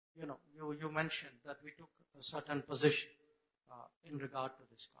you mentioned that we took a certain position in regard to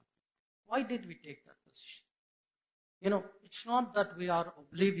this conflict. Why did we take that position? It's not that we are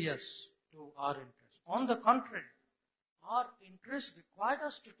oblivious to our interests. On the contrary, our interests required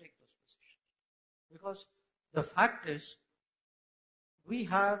us to take those positions. Because the fact is, we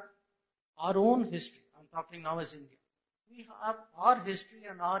have our own history. I'm talking now as India. We have our history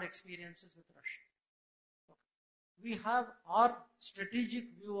and our experiences with Russia. Okay. We have our strategic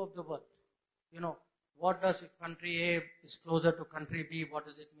view of the world. What does if country A is closer to country B, what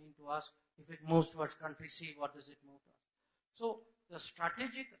does it mean to us? If it moves towards country C, what does it move to us? So the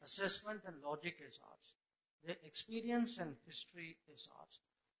strategic assessment and logic is ours. The experience and history is ours.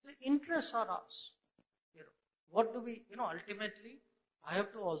 The interests are ours. What do we, ultimately, I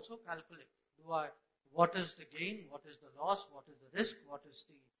have to also calculate. What is the gain? What is the loss? What is the risk? What is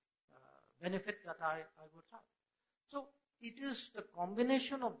the benefit that I would have? So it is the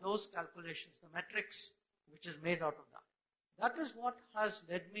combination of those calculations, the metrics, which is made out of that. That is what has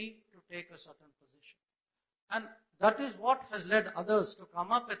led me to take a certain position. And that is what has led others to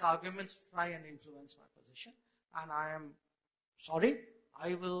come up with arguments to try and influence my position. And I am sorry,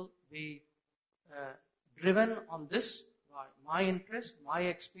 I will be driven on this by my interest, my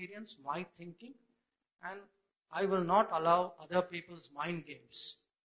experience, my thinking, and I will not allow other people's mind games